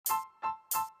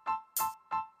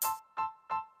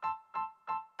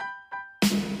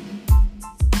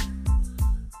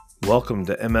Welcome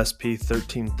to MSP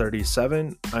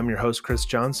 1337. I'm your host, Chris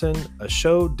Johnson, a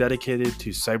show dedicated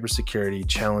to cybersecurity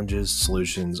challenges,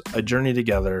 solutions, a journey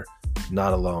together,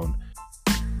 not alone.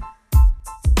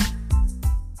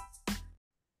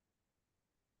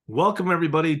 Welcome,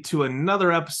 everybody, to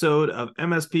another episode of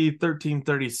MSP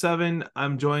 1337.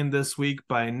 I'm joined this week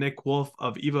by Nick Wolf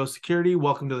of Evo Security.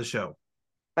 Welcome to the show.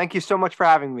 Thank you so much for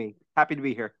having me. Happy to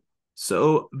be here.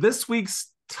 So this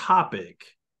week's topic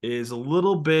is a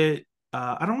little bit,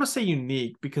 I don't want to say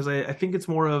unique, because I think it's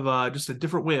more of just a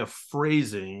different way of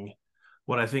phrasing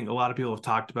what I think a lot of people have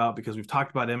talked about, because we've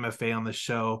talked about MFA on the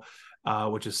show,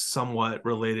 which is somewhat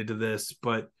related to this.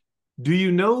 But do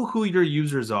you know who your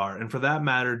users are? And for that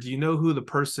matter, do you know who the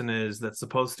person is that's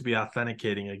supposed to be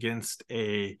authenticating against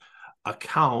a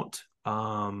account?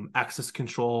 Access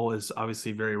control is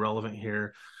obviously very relevant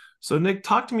here. So Nick,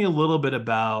 talk to me a little bit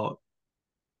about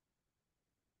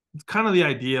kind of the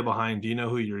idea behind, do you know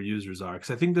who your users are? Because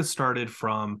I think this started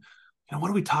from, what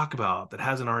do we talk about that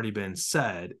hasn't already been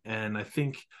said? And I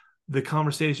think the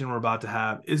conversation we're about to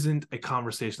have isn't a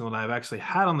conversation that I've actually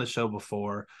had on the show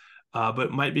before,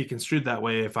 but might be construed that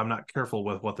way if I'm not careful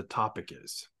with what the topic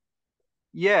is.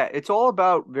 Yeah, it's all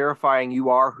about verifying you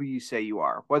are who you say you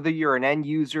are. Whether you're an end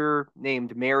user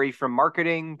named Mary from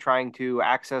marketing trying to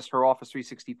access her Office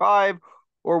 365,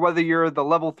 or whether you're the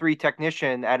level 3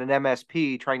 technician at an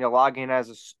MSP trying to log in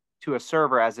to a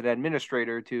server as an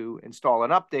administrator to install an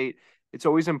update, it's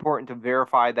always important to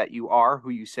verify that you are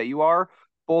who you say you are,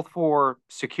 both for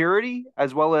security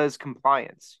as well as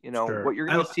compliance. Sure. What you're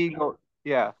going to see.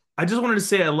 Yeah. I just wanted to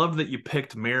say I love that you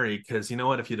picked Mary, because you know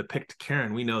what? If you'd have picked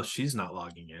Karen, we know she's not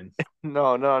logging in.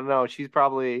 No. She's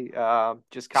probably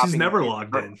just copying. She's never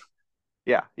logged in.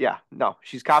 Yeah. No,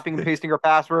 she's copying and pasting her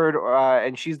password,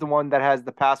 and she's the one that has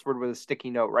the password with a sticky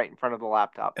note right in front of the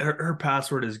laptop. Her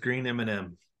password is green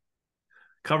M&M.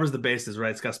 Covers the bases,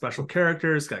 right? It's got special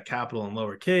characters, got capital and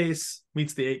lowercase,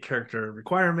 meets the 8-character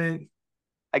requirement.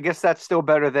 I guess that's still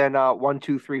better than 1,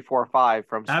 2, 3, 4, 5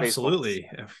 from Space Absolutely.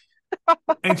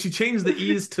 And she changed the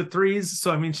E's to 3s,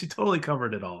 so I mean, she totally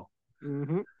covered it all.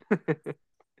 Mm-hmm.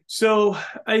 So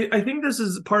I think this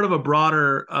is part of a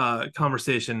broader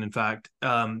conversation, in fact,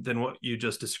 than what you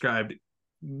just described.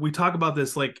 We talk about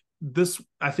this like this,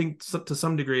 I think, to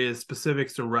some degree, is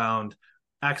specifics around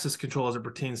access control as it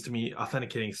pertains to me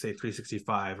authenticating, say,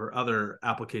 365 or other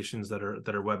applications that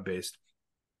are web-based.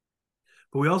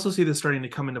 But we also see this starting to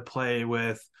come into play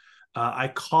with I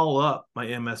call up my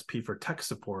MSP for tech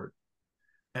support.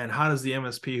 And how does the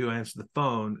MSP who answers the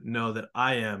phone know that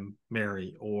I am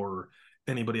Mary or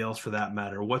anybody else for that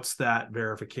matter? What's that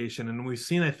verification? And we've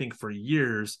seen, I think, for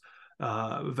years,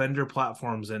 vendor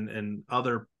platforms and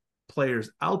other players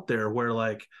out there where,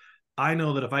 like, I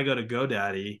know that if I go to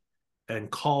GoDaddy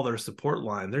and call their support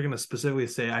line, they're going to specifically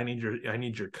say, I need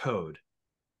your code.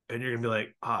 And you're going to be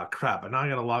like, crap, I'm not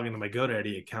going to log into my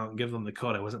GoDaddy account and give them the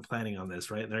code. I wasn't planning on this,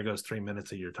 right? And there goes 3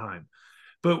 minutes of your time.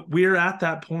 But we're at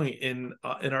that point in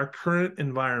our current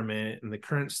environment, in the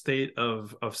current state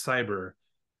of cyber,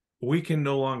 we can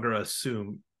no longer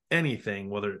assume anything,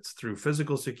 whether it's through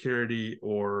physical security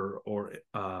or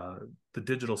the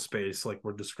digital space, like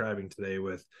we're describing today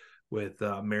with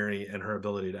Mary and her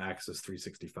ability to access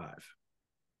 365.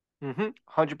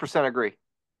 100% agree.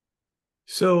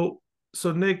 So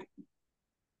Nick,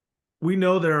 we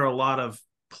know there are a lot of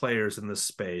players in this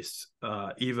space,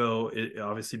 Evo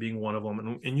obviously being one of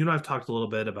them, and you and I've talked a little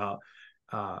bit about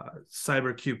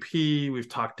CyberQP. We've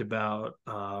talked about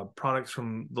products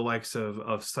from the likes of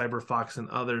CyberFox and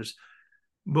others.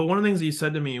 But one of the things that you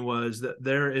said to me was that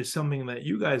there is something that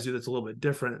you guys do that's a little bit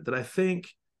different, that I think,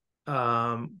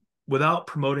 without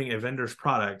promoting a vendor's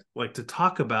product, like to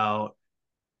talk about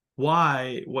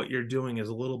why what you're doing is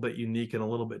a little bit unique and a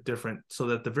little bit different, so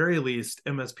that at the very least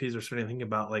MSPs are starting to think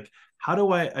about, like, how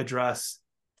do I address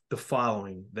the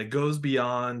following that goes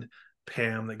beyond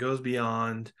PAM, that goes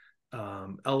beyond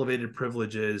elevated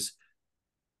privileges.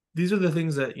 These are the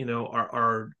things that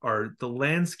are the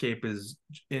landscape is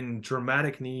in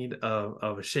dramatic need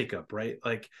of a shakeup, right?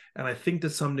 Like, and I think to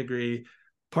some degree,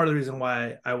 part of the reason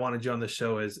why I wanted you on the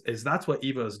show is that's what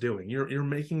Evo is doing. You're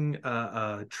making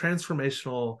a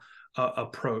transformational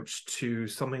approach to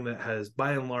something that has,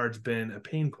 by and large, been a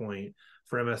pain point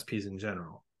for MSPs in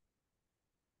general.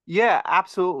 Yeah,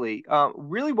 absolutely.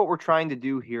 Really, what we're trying to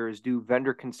do here is do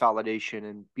vendor consolidation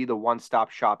and be the one-stop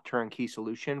shop turnkey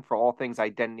solution for all things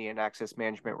identity and access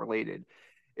management related.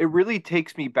 It really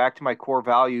takes me back to my core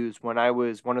values when I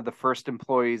was one of the first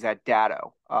employees at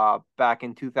Datto back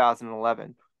in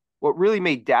 2011. What really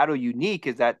made Datto unique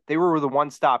is that they were the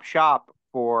one-stop shop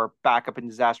for backup and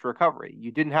disaster recovery.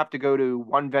 You didn't have to go to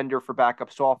one vendor for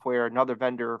backup software, another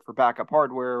vendor for backup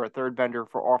hardware, a third vendor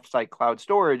for offsite cloud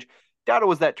storage. Datto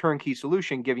was that turnkey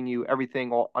solution, giving you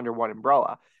everything all under one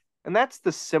umbrella. And that's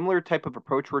the similar type of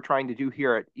approach we're trying to do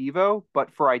here at Evo,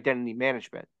 but for identity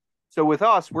management. So with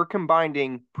us, we're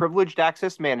combining privileged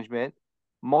access management,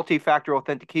 multi-factor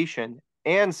authentication,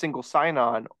 and single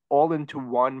sign-on all into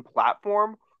one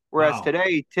platform. Whereas Wow.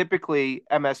 today, typically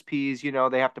MSPs,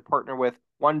 they have to partner with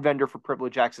one vendor for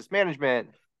privileged access management,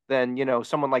 then,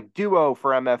 someone like Duo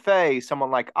for MFA,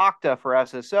 someone like Okta for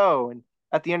SSO. And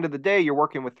at the end of the day, you're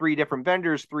working with three different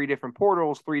vendors, three different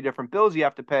portals, three different bills you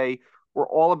have to pay. We're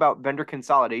all about vendor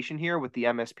consolidation here with the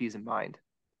MSPs in mind.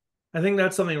 I think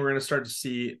that's something we're going to start to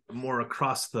see more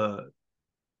across the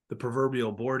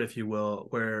proverbial board, if you will,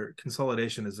 where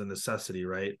consolidation is a necessity,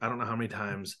 right? I don't know how many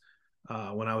times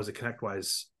when I was a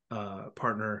ConnectWise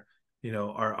partner,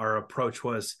 our approach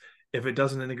was, if it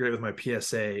doesn't integrate with my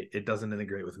PSA, it doesn't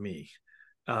integrate with me.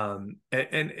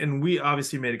 And we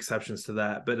obviously made exceptions to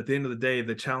that, but at the end of the day,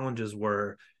 the challenges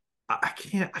were, I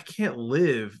can't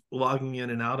live logging in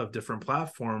and out of different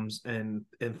platforms and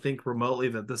think remotely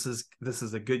that this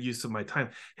is a good use of my time.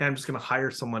 Hey, I'm just going to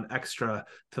hire someone extra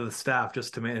to the staff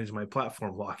just to manage my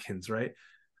platform logins, right?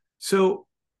 So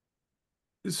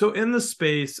in the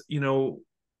space,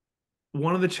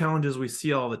 one of the challenges we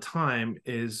see all the time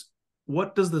is,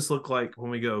 what does this look like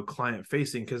when we go client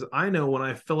facing? Because I know when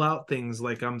I fill out things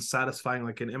like I'm satisfying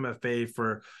like an MFA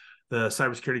for the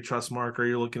cybersecurity trust mark, or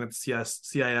you're looking at the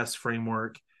CIS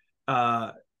framework,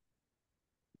 not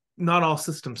all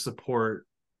systems support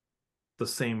the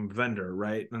same vendor,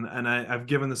 right? And I've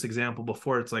given this example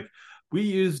before. It's like, we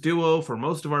use Duo for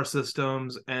most of our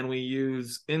systems, and we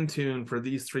use Intune for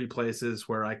these three places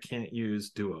where I can't use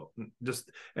Duo.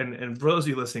 And for those of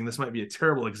you listening, this might be a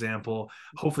terrible example.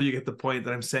 Hopefully you get the point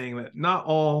that I'm saying that not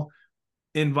all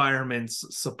environments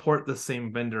support the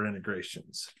same vendor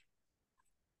integrations.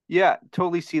 Yeah,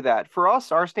 totally see that. For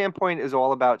us, our standpoint is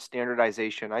all about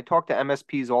standardization. I talk to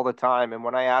MSPs all the time, and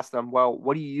when I ask them, well,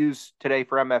 what do you use today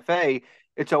for MFA?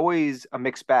 It's always a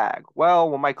mixed bag. Well,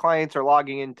 when my clients are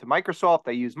logging into Microsoft,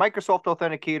 they use Microsoft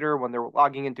Authenticator. When they're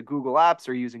logging into Google Apps,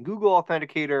 they're using Google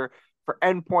Authenticator. For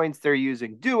endpoints, they're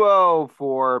using Duo.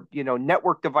 For,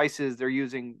 network devices, they're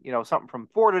using, something from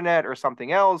Fortinet or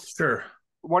something else. Sure.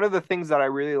 One of the things that I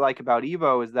really like about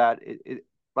Evo is that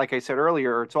like I said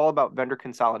earlier, it's all about vendor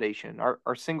consolidation.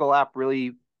 Our single app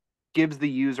really gives the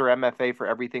user MFA for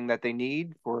everything that they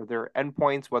need for their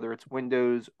endpoints, whether it's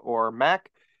Windows or Mac,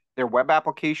 their web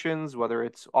applications, whether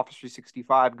it's Office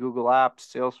 365, Google Apps,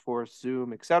 Salesforce,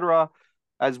 Zoom, etc.,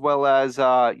 as well as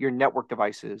your network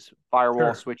devices, firewall,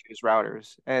 Sure. switches,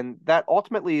 routers. And that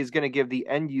ultimately is going to give the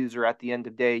end user at the end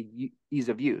of the day ease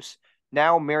of use.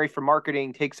 Now, Mary from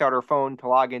marketing takes out her phone to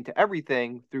log into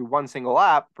everything through one single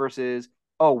app versus,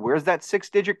 oh, where's that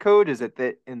 6-digit code? Is it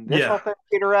that in this Yeah.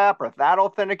 authenticator app or that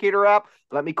authenticator app?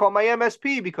 Let me call my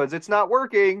MSP because it's not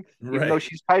working, even though Right.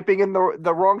 she's typing in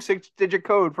the wrong 6-digit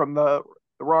code from the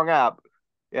wrong app.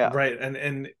 Yeah. Right.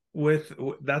 And with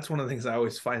that's one of the things I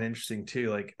always find interesting too.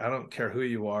 Like, I don't care who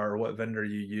you are or what vendor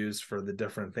you use for the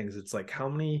different things. It's like, how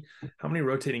many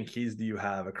rotating keys do you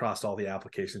have across all the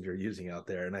applications you're using out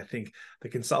there? And I think the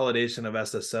consolidation of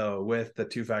SSO with the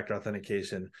two-factor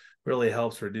authentication really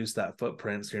helps reduce that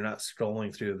footprint, so you're not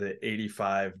scrolling through the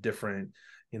 85 different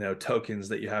tokens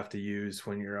that you have to use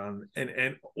when you're on,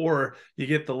 and or you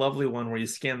get the lovely one where you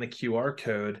scan the QR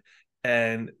code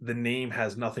and the name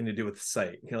has nothing to do with the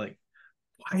site. You're like,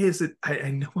 why is it?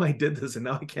 I know I did this and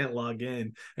now I can't log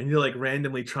in. And you're like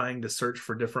randomly trying to search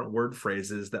for different word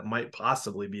phrases that might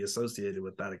possibly be associated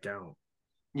with that account.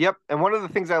 Yep. And one of the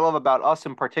things I love about us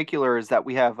in particular is that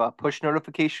we have push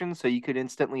notifications so you could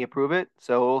instantly approve it.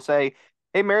 So it'll say,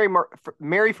 hey,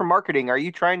 Mary from marketing, are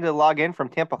you trying to log in from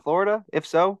Tampa, Florida? If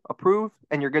so, approve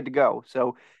and you're good to go.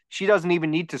 So she doesn't even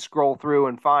need to scroll through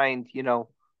and find,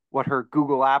 what her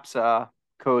Google Apps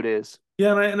code is.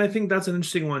 Yeah, and I think that's an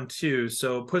interesting one too.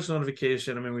 So push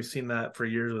notification. I mean, we've seen that for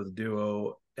years with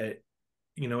Duo.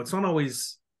 It's not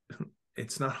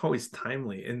always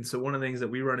timely. And so one of the things that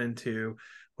we run into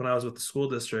when I was with the school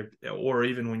district, or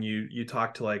even when you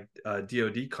talk to like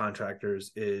DoD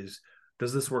contractors, is,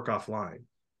 does this work offline?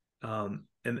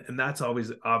 And that's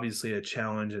always obviously a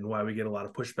challenge, and why we get a lot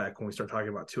of pushback when we start talking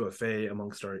about 2FA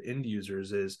amongst our end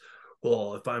users is,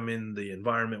 well, if I'm in the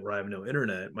environment where I have no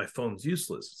internet, my phone's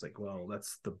useless. It's like, well,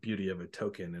 that's the beauty of a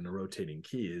token and a rotating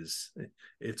key, is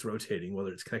it's rotating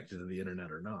whether it's connected to the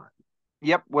internet or not.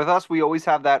 Yep. With us, we always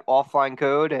have that offline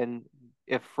code. And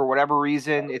If for whatever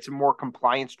reason it's a more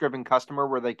compliance driven customer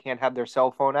where they can't have their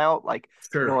cell phone out, like,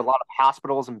 Sure. a lot of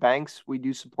hospitals and banks, we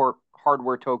do support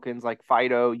hardware tokens like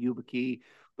FIDO, YubiKey.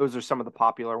 Those are some of the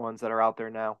popular ones that are out there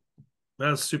now.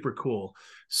 That's super cool.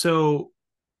 So,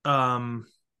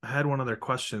 I had one other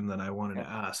question that I wanted Yeah. to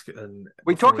ask, and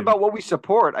We before talked we, about what we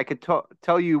support. I could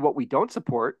tell you what we don't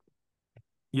support.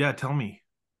 yeah, tell me.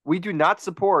 We do not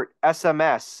support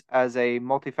SMS as a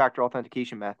multi-factor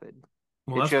authentication method.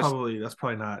 Well, It's just, that's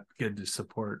probably not good to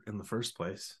support in the first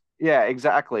place. yeah,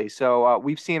 exactly. So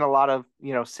we've seen a lot of,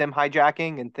 SIM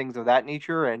hijacking and things of that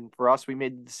nature. And for us, we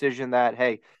made the decision that,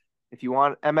 hey, if you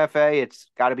want MFA, it's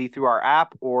got to be through our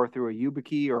app or through a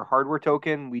YubiKey or hardware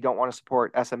token. We don't want to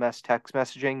support SMS text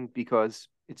messaging because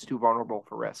it's too vulnerable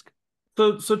for risk.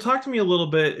 So talk to me a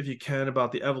little bit, if you can,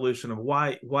 about the evolution of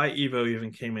why Evo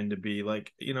even came into be.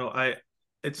 Like,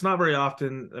 it's not very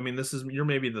often. I mean, you're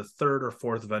maybe the third or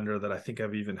fourth vendor that I think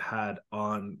I've even had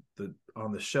on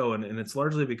the show, and it's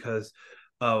largely because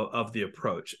of the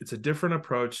approach. It's a different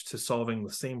approach to solving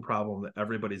the same problem that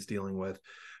everybody's dealing with.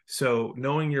 So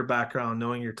knowing your background,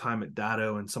 knowing your time at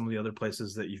Datto and some of the other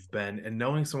places that you've been, and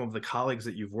knowing some of the colleagues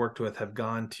that you've worked with have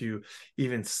gone to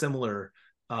even similar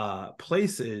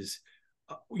places.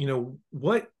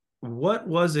 What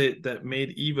was it that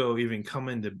made Evo even come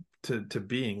into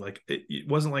being? Like, it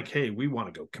wasn't like, hey, we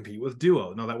want to go compete with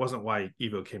Duo. No, that wasn't why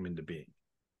Evo came into being.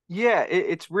 Yeah,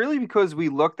 it's really because we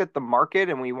looked at the market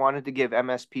and we wanted to give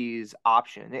MSPs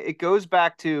option. It goes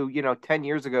back to, 10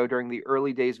 years ago during the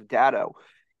early days of Datto.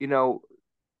 You know,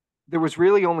 there was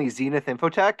really only Zenith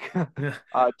Infotech Yeah.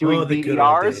 Oh, doing the good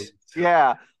old days. BDRs.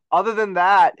 Yeah. Other than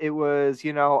that, it was,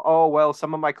 oh, well,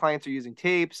 some of my clients are using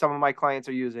tape, some of my clients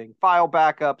are using file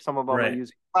backup, some of them are Right.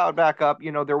 using cloud backup.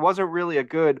 There wasn't really a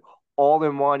good all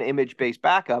in one image based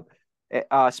backup.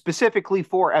 Specifically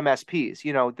for MSPs,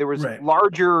 there was Right.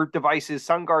 larger devices,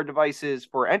 SunGuard devices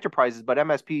for enterprises, but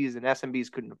MSPs and SMBs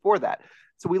couldn't afford that.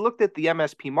 So we looked at the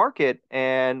MSP market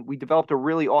and we developed a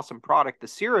really awesome product, the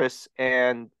Cirrus,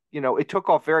 and it took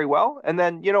off very well. And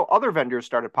then, other vendors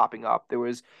started popping up. There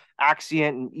was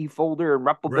Axient and eFolder and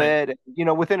Right.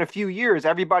 RepleBed. Within a few years,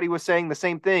 everybody was saying the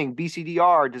same thing: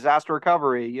 BCDR, disaster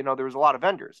recovery. There was a lot of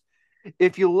vendors.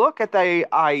 If you look at the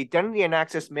identity and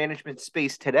access management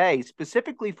space today,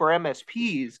 specifically for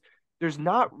MSPs, there's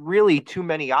not really too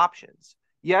many options.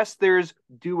 Yes, there's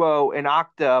Duo and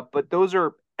Okta, but those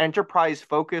are enterprise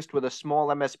focused with a small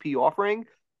MSP offering.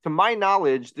 To my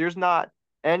knowledge, there's not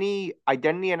any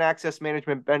identity and access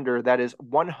management vendor that is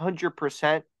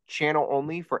 100% channel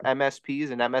only for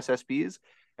MSPs and MSSPs.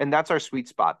 And that's our sweet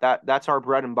spot. That's our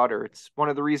bread and butter. It's one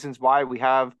of the reasons why we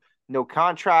have no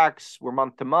contracts. We're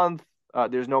month to month.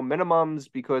 There's no minimums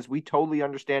because we totally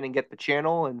understand and get the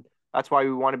channel, and that's why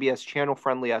we want to be as channel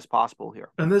friendly as possible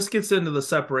here. And this gets into the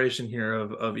separation here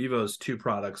of Evo's two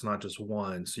products, not just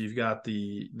one. So you've got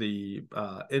the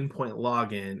endpoint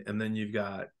login, and then you've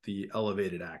got the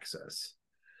elevated access.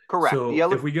 Correct. So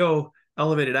if we go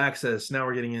elevated access, now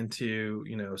we're getting into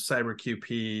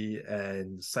CyberQP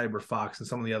and CyberFox and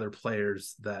some of the other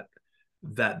players they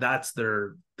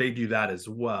do that as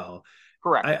well.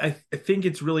 Correct. I think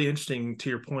it's really interesting, to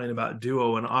your point about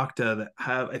Duo and Okta, that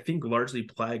have, I think, largely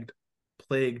plagued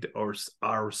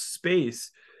our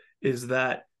space, is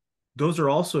that those are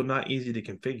also not easy to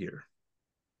configure.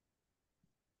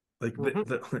 Like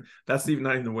that's even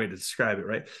not even the way to describe it,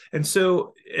 right? And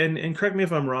so, and correct me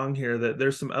if I'm wrong here, that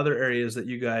there's some other areas that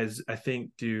you guys, I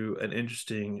think, do an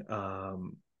interesting,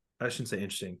 I shouldn't say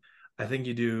interesting, I think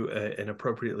you do an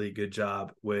appropriately good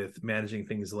job with managing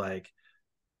things like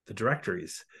the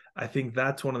directories. I think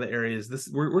that's one of the areas.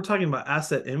 We're talking about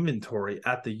asset inventory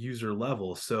at the user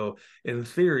level. So in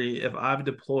theory, if I've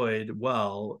deployed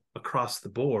well across the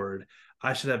board,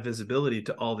 I should have visibility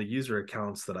to all the user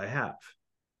accounts that I have.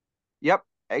 Yep,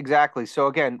 exactly. So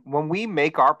again, when we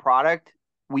make our product,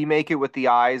 we make it with the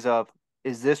eyes of,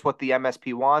 is this what the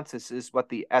MSP wants? This is what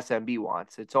the SMB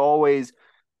wants. It's always,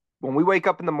 when we wake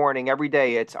up in the morning every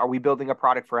day, it's, are we building a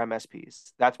product for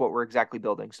MSPs? That's what we're exactly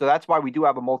building. So that's why we do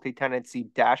have a multi-tenancy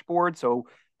dashboard. So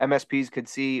MSPs could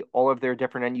see all of their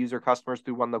different end user customers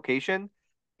through one location.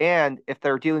 And if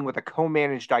they're dealing with a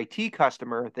co-managed IT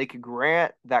customer, they could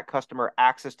grant that customer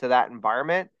access to that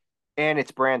environment, and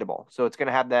it's brandable. So it's going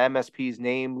to have the MSP's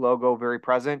name, logo very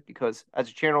present, because as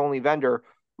a channel only vendor,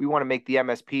 we want to make the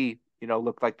MSP,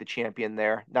 look like the champion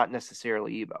there, not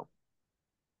necessarily Evo.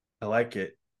 I like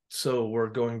it. So we're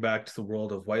going back to the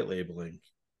world of white labeling.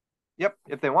 Yep,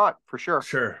 if they want, for sure.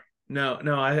 Sure. No,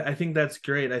 I think that's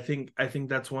great. I think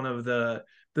that's one of the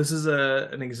this is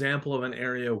an example of an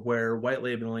area where white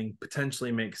labeling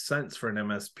potentially makes sense for an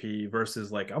MSP versus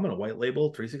like, I'm going to white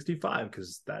label 365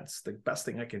 because that's the best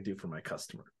thing I can do for my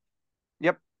customer.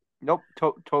 Yep. Nope.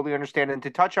 Totally understand. And to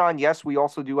touch on, yes, we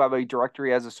also do have a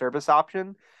directory as a service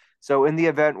option. So in the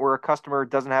event where a customer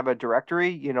doesn't have a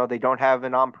directory, they don't have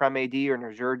an on-prem AD or an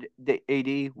Azure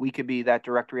AD, we could be that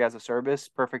directory as a service,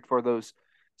 perfect for those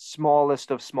smallest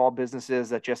of small businesses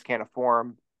that just can't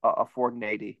afford an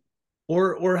AD.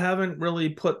 Or haven't really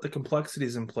put the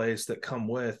complexities in place that come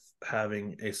with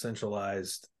having a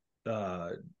centralized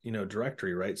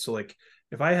directory, right? So like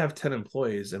if I have 10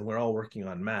 employees and we're all working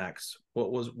on Macs,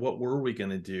 what were we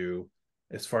going to do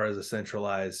as far as a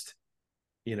centralized,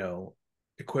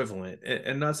 equivalent?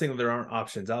 And not saying that there aren't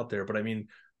options out there, but I mean,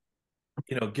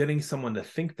 getting someone to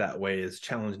think that way is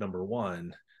challenge number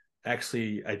one.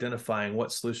 Actually identifying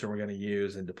what solution we're going to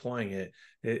use and deploying it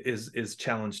is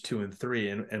challenge 2 and 3,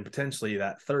 and potentially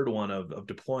that third one of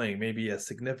deploying may be a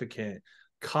significant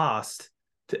cost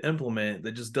to implement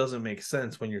that just doesn't make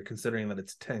sense when you're considering that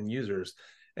it's 10 users.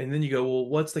 And then you go, well,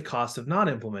 what's the cost of not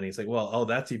implementing? It's like, well, oh,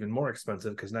 that's even more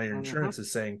expensive because now your insurance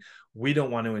is saying we don't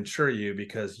want to insure you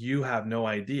because you have no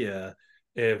idea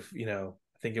if I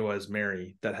think it was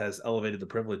Mary that has elevated the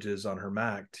privileges on her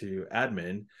Mac to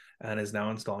admin and is now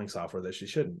installing software that she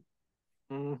shouldn't.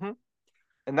 Mm-hmm.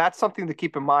 And that's something to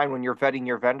keep in mind when you're vetting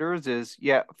your vendors is,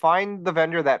 yeah, find the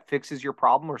vendor that fixes your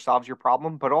problem or solves your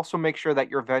problem, but also make sure that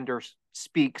your vendor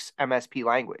speaks MSP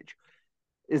language.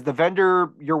 Is the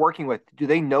vendor you're working with, do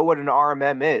they know what an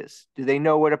RMM is? Do they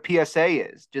know what a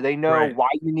PSA is? Do they know Right. why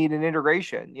you need an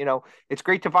integration? It's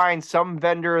great to find some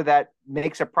vendor that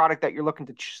makes a product that you're looking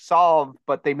to solve,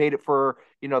 but they made it for,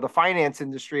 the finance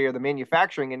industry or the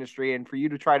manufacturing industry. And for you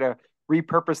to try to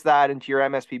repurpose that into your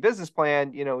MSP business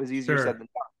plan, is easier said Sure. than done.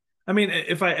 I mean,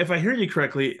 if I hear you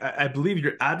correctly, I believe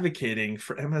you're advocating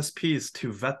for MSPs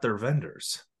to vet their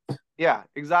vendors. Yeah,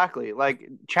 exactly. Like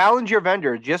challenge your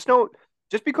vendor.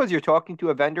 Just because you're talking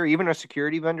to a vendor, even a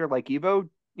security vendor like Evo,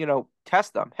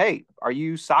 test them. Hey, are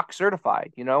you SOC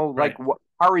certified? Right.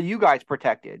 How are you guys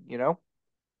protected?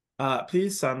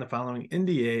 Please sign the following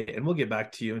NDA and we'll get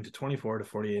back to you into 24 to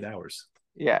 48 hours.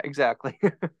 Yeah, exactly.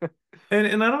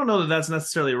 And I don't know that that's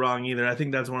necessarily wrong either. I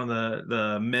think that's one of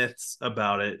the myths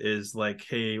about it is like,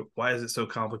 hey, why is it so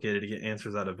complicated to get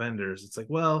answers out of vendors? It's like,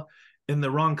 well, in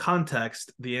the wrong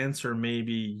context, the answer may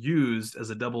be used as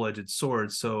a double-edged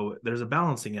sword. So there's a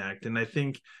balancing act. And I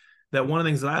think that one of the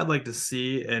things that I'd like to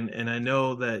see, and I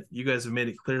know that you guys have made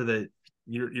it clear that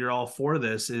you're all for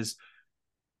this, is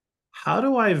how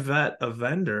do I vet a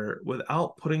vendor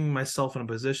without putting myself in a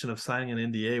position of signing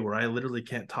an NDA where I literally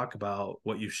can't talk about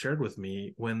what you shared with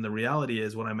me when the reality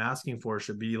is what I'm asking for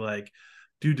should be like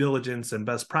due diligence and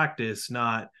best practice,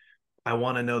 not I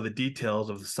want to know the details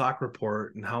of the SOC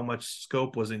report and how much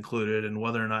scope was included and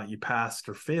whether or not you passed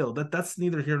or failed. That's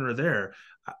neither here nor there.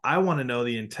 I want to know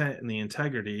the intent and the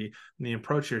integrity and the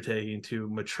approach you're taking to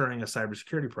maturing a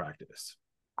cybersecurity practice.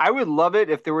 I would love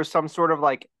it if there was some sort of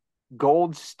like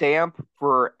gold stamp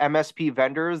for MSP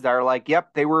vendors that are like,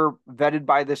 yep, they were vetted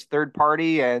by this third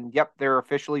party and yep, they're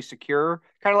officially secure.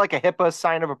 Kind of like a HIPAA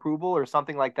sign of approval or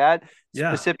something like that,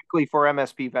 Yeah. specifically for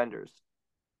MSP vendors.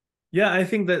 Yeah, I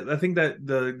think that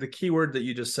the key word that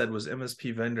you just said was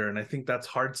MSP vendor, and I think that's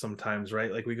hard sometimes,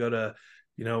 right? Like we go to,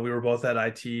 we were both at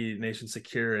IT Nation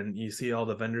Secure, and you see all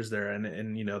the vendors there, and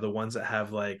the ones that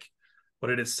have like, what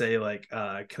did it say, like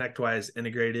ConnectWise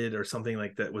integrated or something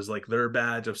like that was like their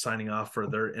badge of signing off for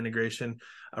their integration.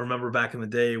 I remember back in the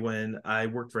day when I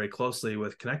worked very closely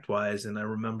with ConnectWise, and I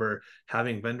remember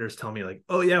having vendors tell me like,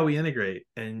 oh yeah, we integrate,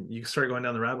 and you start going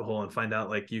down the rabbit hole and find out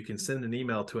like you can send an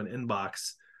email to an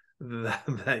inbox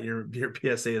that your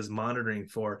PSA is monitoring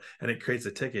for, and it creates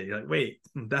a ticket. You're like, wait,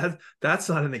 that's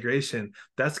not integration,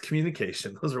 that's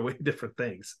communication. Those are way different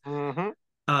things. Mm-hmm.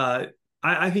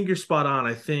 I think you're spot on.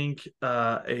 I think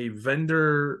a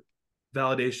vendor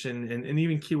validation and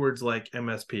even keywords like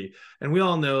MSP, and we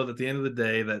all know that at the end of the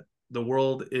day that the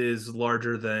world is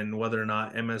larger than whether or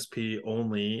not MSP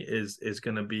only is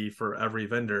going to be for every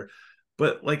vendor,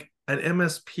 but like an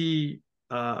MSP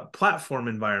platform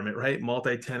environment, right?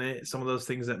 Multi-tenant, some of those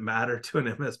things that matter to an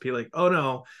MSP, like, oh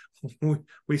no,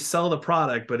 we sell the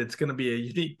product, but it's going to be a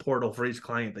unique portal for each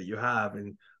client that you have.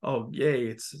 And oh, yay,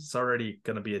 it's already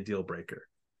going to be a deal breaker.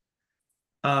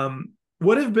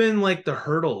 What have been like the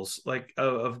hurdles like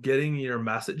of getting your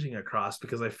messaging across?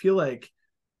 Because I feel like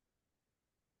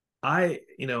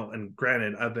and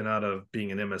granted, I've been out of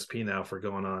being an MSP now for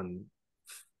going on,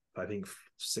 I think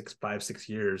 6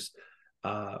 years.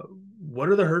 What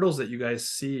are the hurdles that you guys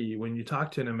see when you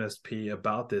talk to an MSP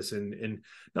about this, and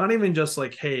not even just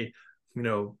like, hey,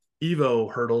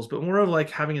 Evo hurdles, but more of like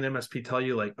having an MSP tell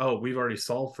you like, oh, we've already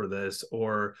solved for this,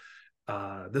 or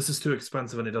this is too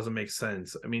expensive and it doesn't make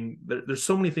sense. I mean, there's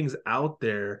so many things out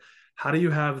there. How do you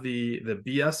have the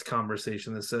BS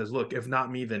conversation that says, look, if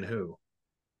not me, then who?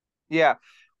 Yeah.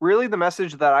 Really, the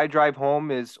message that I drive home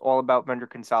is all about vendor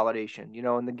consolidation.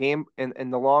 In the game,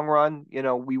 in the long run,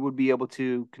 we would be able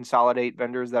to consolidate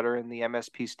vendors that are in the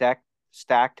MSP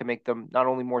stack to make them not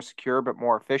only more secure but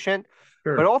more efficient.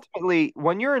 But Sure. ultimately,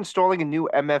 when you're installing a new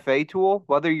MFA tool,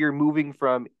 whether you're moving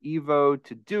from Evo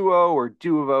to Duo or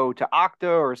Duo to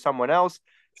Okta or someone else,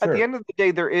 at the Sure. end of the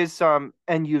day, there is some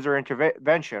end user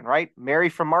intervention, right? Mary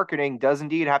from marketing does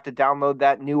indeed have to download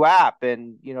that new app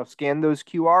and scan those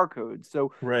QR codes.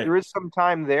 So Right. there is some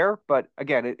time there, but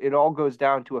again, it all goes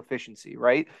down to efficiency,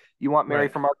 right? You want Mary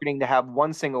Right. from marketing to have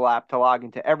one single app to log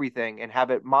into everything and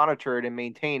have it monitored and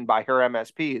maintained by her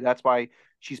MSP. That's why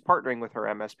she's partnering with her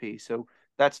MSP. So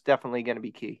that's definitely going to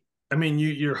be key. I mean,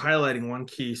 you're highlighting one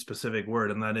key specific word,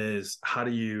 and that is how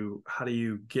do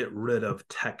you get rid of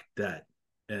tech debt?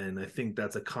 And I think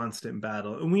that's a constant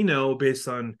battle. And we know based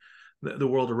on the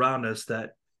world around us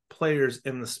that players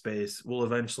in the space will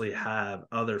eventually have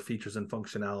other features and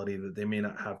functionality that they may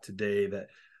not have today that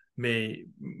may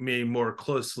more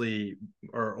closely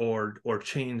or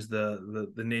change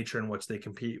the nature in which they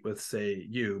compete with, say,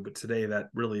 you. But today that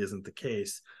really isn't the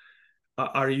case.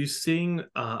 Are you seeing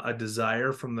a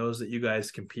desire from those that you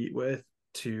guys compete with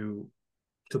to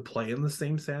play in the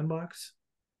same sandbox?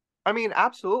 I mean,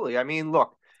 absolutely. I mean,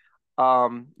 look,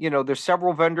 there's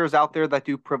several vendors out there that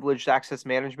do privileged access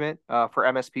management for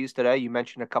MSPs today. You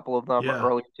mentioned a couple of them Yeah.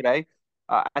 earlier today.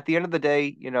 At the end of the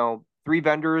day, three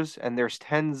vendors and there's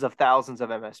tens of thousands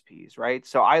of MSPs, right?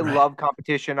 So I Right. love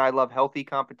competition. I love healthy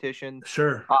competition.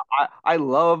 Sure. I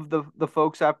love the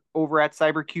folks over at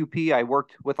CyberQP. I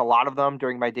worked with a lot of them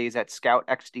during my days at Scout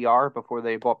XDR before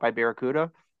they bought by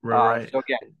Barracuda. Right. So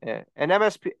again, an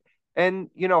MSP and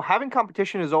having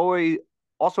competition is always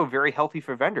also very healthy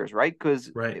for vendors, right?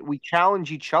 Because Right. we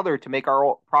challenge each other to make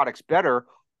our products better,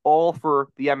 all for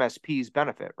the MSP's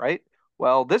benefit, right?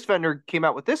 Well, this vendor came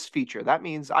out with this feature. That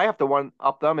means I have to one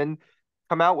up them and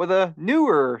come out with a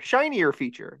newer, shinier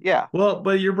feature. Yeah. Well,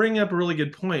 but you're bringing up a really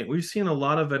good point. We've seen a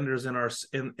lot of vendors in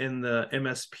the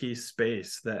MSP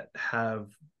space that have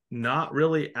not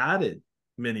really added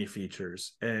many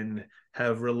features and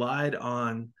have relied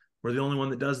on, we're the only one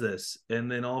that does this.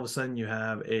 And then all of a sudden you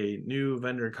have a new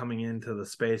vendor coming into the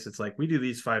space. It's like, we do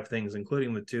these 5 things,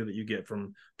 including the 2 that you get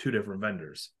from 2 different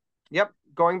vendors. Yep.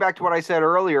 Going back to what I said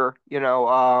earlier,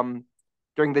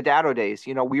 during the Datto days,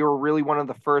 we were really one of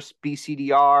the first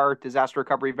BCDR disaster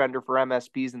recovery vendor for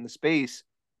MSPs in the space.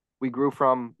 We grew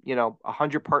from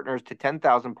 100 partners to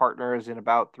 10,000 partners in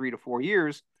about 3 to 4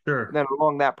 years. And Sure. then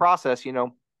along that process,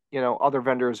 other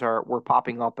vendors were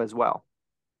popping up as well.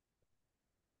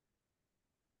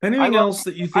 I Anything love else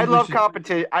that you I think we love should?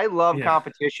 competition. I love Yeah.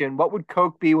 competition. What would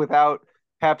Coke be without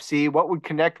Pepsi? What would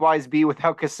ConnectWise be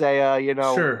without Kaseya?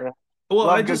 Sure. Well,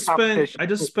 I Love good just spent competition. I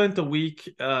just spent a week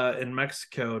in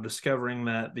Mexico discovering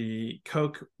that the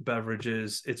Coke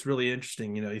beverages, it's really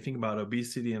interesting. You think about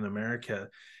obesity in America,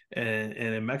 and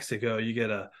in Mexico, you get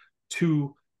a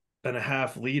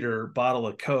 2.5 liter bottle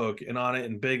of Coke, and on it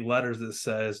in big letters it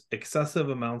says excessive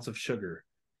amounts of sugar.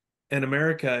 In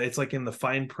America, it's like in the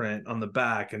fine print on the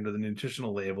back under the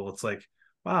nutritional label. It's like,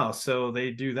 wow, so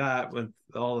they do that with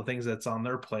all the things that's on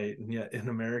their plate, and yet in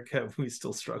America, we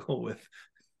still struggle with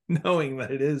knowing that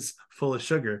it is full of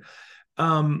sugar.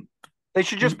 Um, They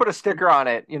should just put a sticker on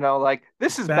it, like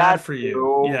this is bad bad for for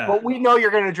you. you, Yeah. but we know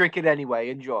you're going to drink it anyway.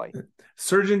 Enjoy.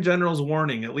 Surgeon General's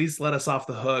warning, at least let us off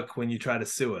the hook when you try to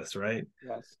sue us, right?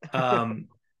 Yes. Um,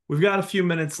 we've got a few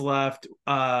minutes left.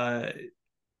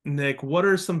 Nick, what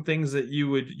are some things that you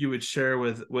would share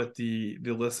with the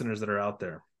listeners that are out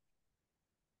there?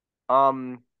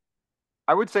 um,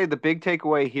 I would say the big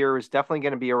takeaway here is definitely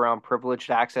going to be around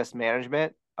privileged access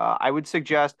management. I would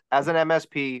suggest, as an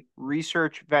MSP,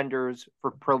 research vendors for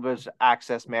privileged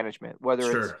access management, whether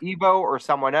it's Sure. Evo or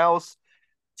someone else.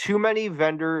 Too many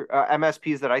vendor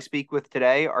MSPs that I speak with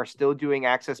today are still doing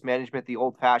access management the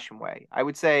old-fashioned way. I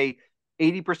would say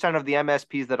 80% of the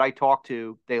MSPs that I talk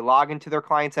to, they log into their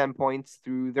clients' endpoints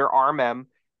through their RMM,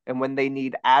 and when they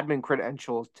need admin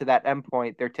credentials to that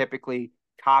endpoint, they're typically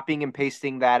copying and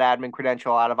pasting that admin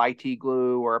credential out of IT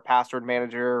Glue or a password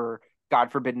manager or, God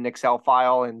forbid, an Excel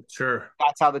file, and Sure.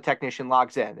 that's how the technician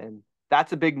logs in. And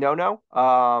that's a big no-no.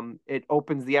 It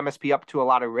opens the MSP up to a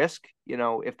lot of risk.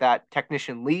 If that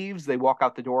technician leaves, they walk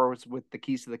out the doors with the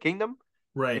keys to the kingdom.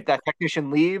 If Right. that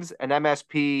technician leaves, an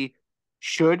MSP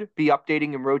should be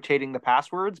updating and rotating the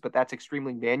passwords, but that's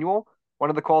extremely manual. one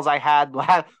of the calls I had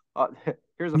last.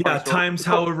 Here's a funny Yeah, story. times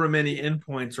however many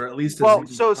endpoints, or at least as Well,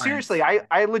 many so seriously, clients.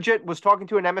 I legit was talking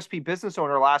to an MSP business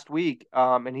owner last week,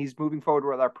 and he's moving forward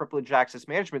with our privileged access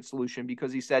management solution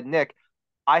because he said, Nick,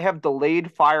 I have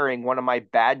delayed firing one of my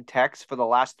bad techs for the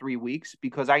last 3 weeks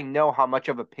because I know how much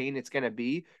of a pain it's going to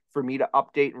be for me to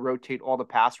update and rotate all the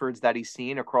passwords that he's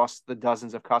seen across the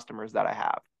dozens of customers that I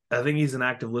have. I think he's an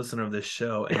active listener of this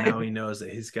show, and now he knows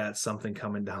that he's got something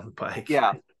coming down the pike.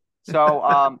 Yeah.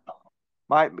 So,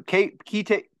 my key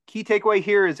takeaway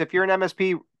here is if you're an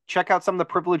MSP, check out some of the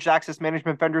privileged access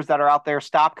management vendors that are out there.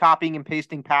 Stop copying and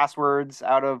pasting passwords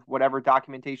out of whatever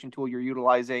documentation tool you're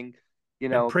utilizing. You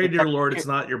And know, pray, dear Lord, it's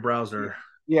not your browser.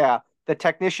 yeah, the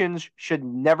technicians should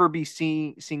never be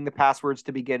seeing the passwords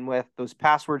to begin with. Those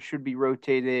passwords should be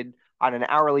rotated on an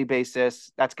hourly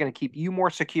basis. That's going to keep you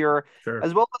more secure, Sure.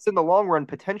 as well as in the long run,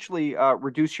 potentially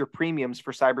reduce your premiums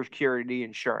for cybersecurity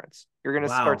insurance. You're going to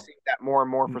start Wow. seeing that more and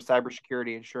more for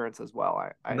cybersecurity insurance as well.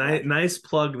 I Nice, imagine. nice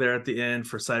plug there at the end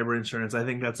for cyber insurance. I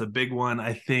think that's a big one.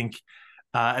 I think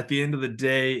at the end of the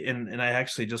day, and I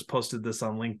actually just posted this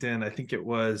on LinkedIn. I think it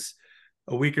was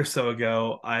a week or so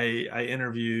ago. I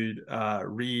interviewed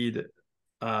Reed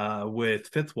with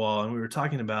Fifth Wall, and we were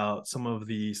talking about some of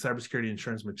the cybersecurity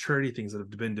insurance maturity things that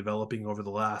have been developing over the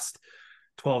last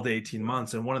 12 to 18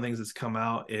 months. And one of the things that's come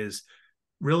out is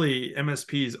really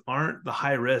MSPs aren't the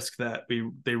high risk that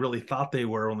they really thought they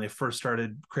were when they first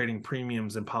started creating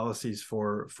premiums and policies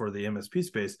for the MSP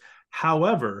space.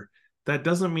 However, that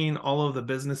doesn't mean all of the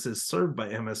businesses served by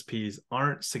MSPs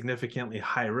aren't significantly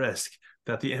high risk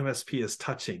that the MSP is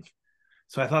touching.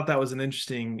 So I thought that was an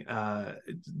interesting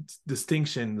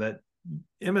distinction, that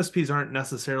MSPs aren't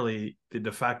necessarily the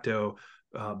de facto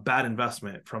bad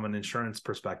investment from an insurance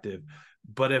perspective.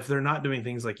 But if they're not doing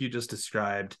things like you just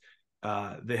described,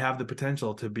 they have the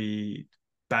potential to be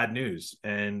bad news,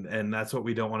 and that's what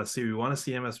we don't want to see. We want to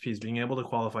see MSPs being able to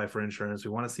qualify for insurance.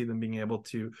 We want to see them being able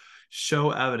to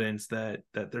show evidence that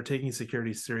they're taking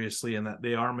security seriously and that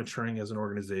they are maturing as an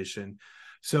organization.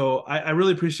 So I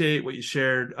really appreciate what you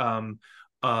shared.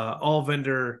 All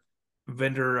vendor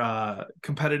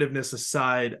competitiveness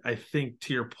aside, I think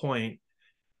to your point,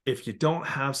 if you don't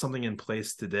have something in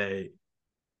place today,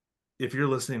 if you're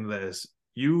listening to this,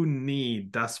 you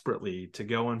need desperately to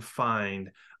go and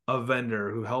find a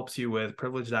vendor who helps you with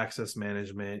privileged access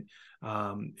management.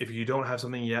 If you don't have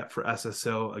something yet for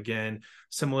SSO, again,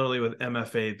 similarly with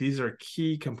MFA, these are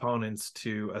key components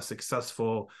to a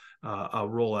successful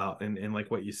rollout. And like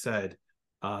what you said,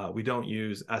 we don't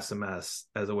use SMS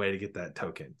as a way to get that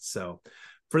token. So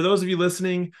for those of you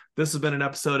listening, this has been an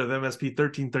episode of MSP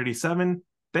 1337.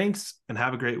 Thanks and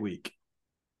have a great week.